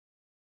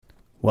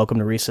Welcome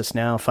to Recess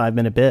Now,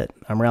 5-Minute Bit.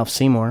 I'm Ralph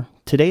Seymour.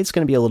 Today it's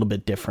going to be a little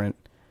bit different.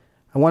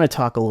 I want to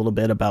talk a little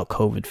bit about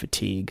COVID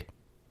fatigue.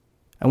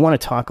 I want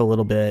to talk a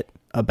little bit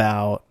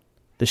about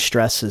the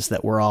stresses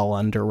that we're all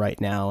under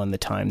right now and the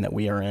time that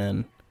we are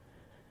in.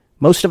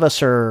 Most of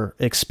us are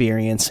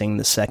experiencing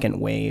the second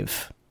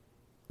wave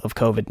of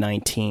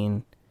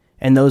COVID-19,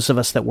 and those of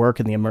us that work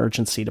in the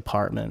emergency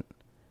department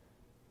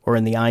or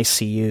in the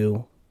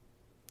ICU,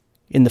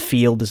 in the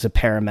field as a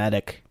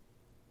paramedic,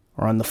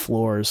 or on the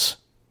floors,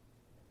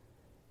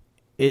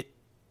 it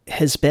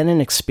has been an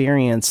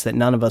experience that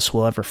none of us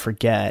will ever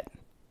forget,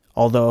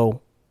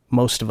 although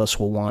most of us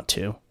will want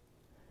to.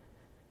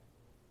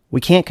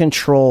 We can't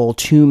control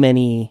too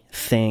many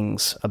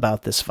things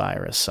about this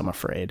virus, I'm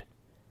afraid.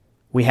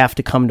 We have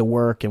to come to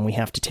work and we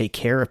have to take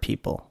care of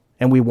people.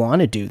 And we want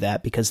to do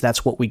that because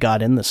that's what we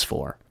got in this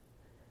for.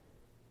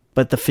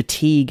 But the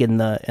fatigue and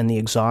the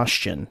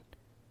exhaustion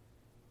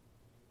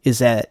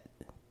is at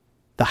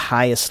the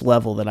highest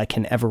level that I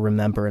can ever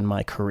remember in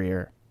my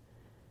career.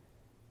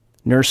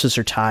 Nurses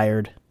are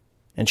tired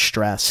and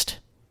stressed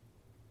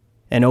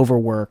and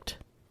overworked.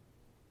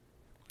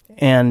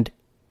 And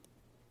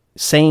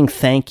saying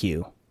thank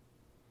you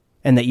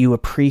and that you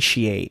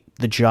appreciate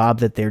the job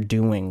that they're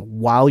doing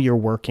while you're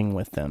working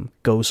with them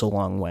goes a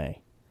long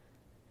way.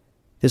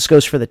 This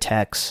goes for the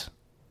techs,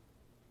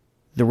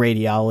 the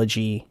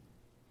radiology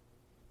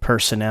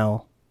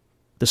personnel,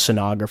 the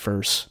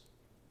sonographers,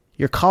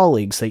 your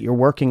colleagues that you're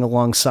working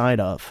alongside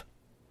of,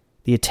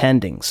 the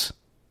attendings,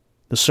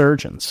 the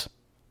surgeons,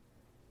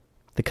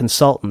 the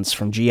consultants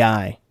from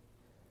GI.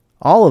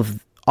 All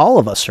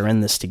of us are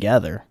in this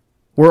together.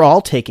 We're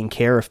all taking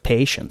care of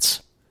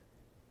patients.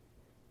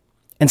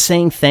 And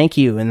saying thank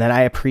you and that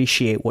I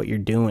appreciate what you're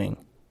doing.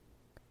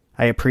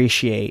 I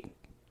appreciate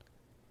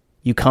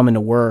you coming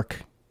to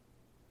work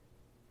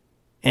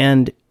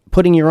and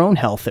putting your own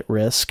health at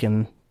risk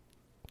and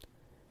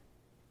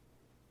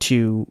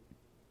to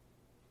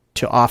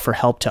offer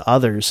help to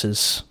others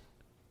is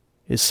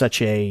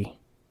such a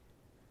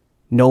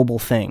noble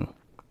thing.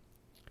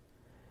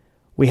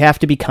 We have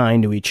to be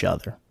kind to each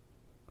other.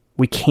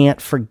 We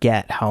can't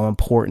forget how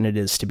important it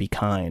is to be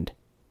kind.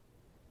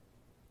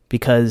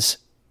 Because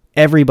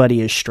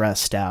everybody is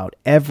stressed out.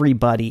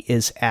 Everybody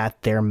is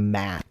at their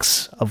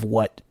max of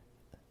what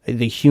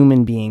the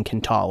human being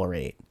can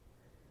tolerate.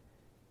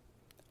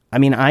 I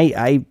mean,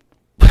 I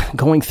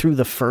going through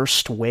the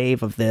first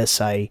wave of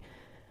this, I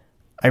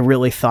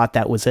really thought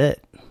that was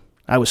it.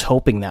 I was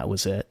hoping that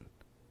was it.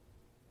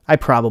 I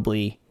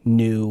probably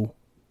knew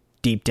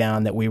deep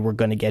down that we were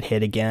going to get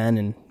hit again,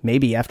 and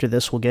maybe after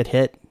this we'll get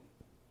hit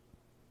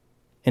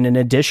in an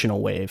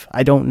additional wave.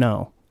 I don't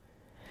know.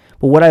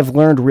 But what I've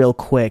learned real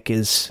quick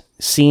is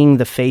seeing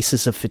the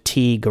faces of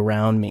fatigue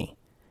around me.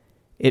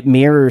 It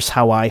mirrors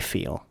how I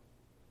feel.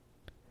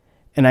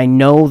 And I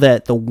know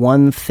that the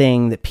one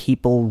thing that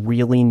people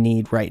really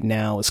need right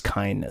now is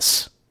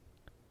kindness.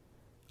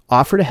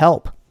 Offer to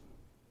help.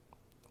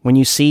 When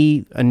you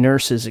see a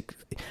nurse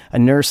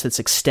that's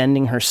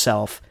extending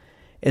herself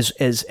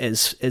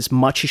as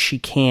much as she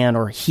can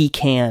or he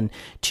can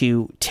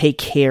to take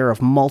care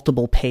of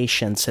multiple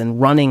patients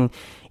and running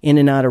in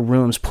and out of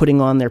rooms,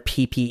 putting on their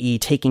PPE,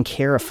 taking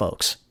care of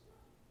folks.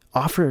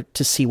 Offer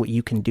to see what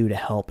you can do to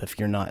help if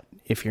you're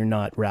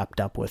not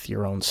wrapped up with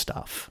your own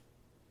stuff.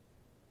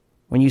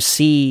 When you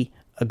see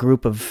a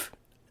group of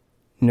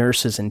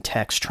nurses and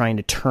techs trying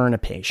to turn a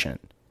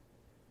patient,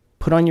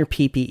 put on your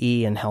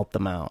PPE and help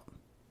them out.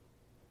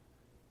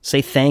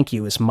 Say thank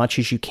you as much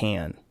as you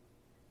can.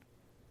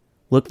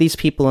 Look these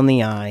people in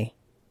the eye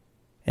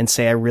and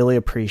say, I really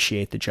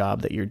appreciate the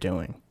job that you're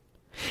doing.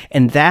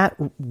 And that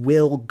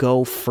will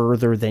go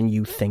further than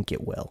you think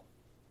it will.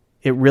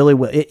 It really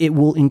will. It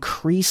will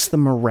increase the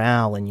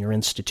morale in your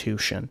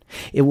institution.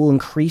 It will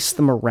increase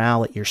the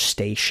morale at your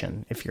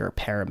station if you're a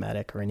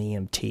paramedic or an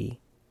EMT.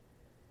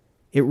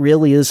 It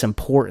really is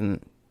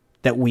important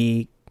that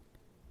we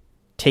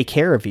take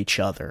care of each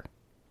other.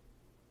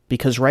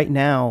 Because right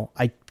now,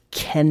 I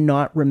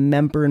cannot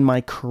remember in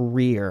my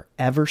career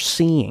ever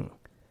seeing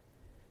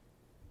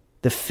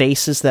the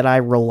faces that I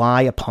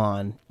rely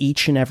upon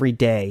each and every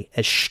day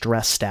as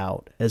stressed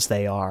out as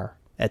they are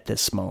at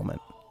this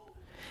moment.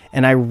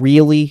 And I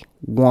really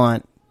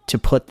want to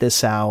put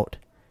this out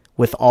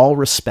with all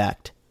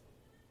respect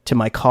to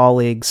my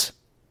colleagues,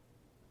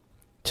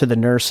 to the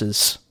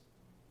nurses,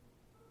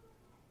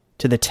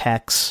 to the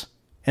techs,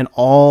 and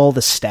all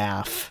the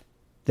staff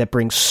that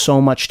bring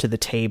so much to the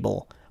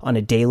table on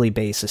a daily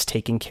basis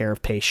taking care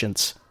of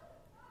patients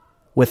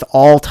with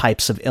all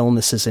types of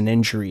illnesses and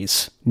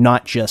injuries,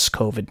 not just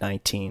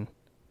COVID-19.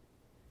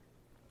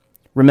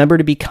 Remember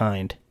to be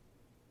kind,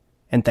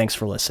 and thanks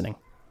for listening.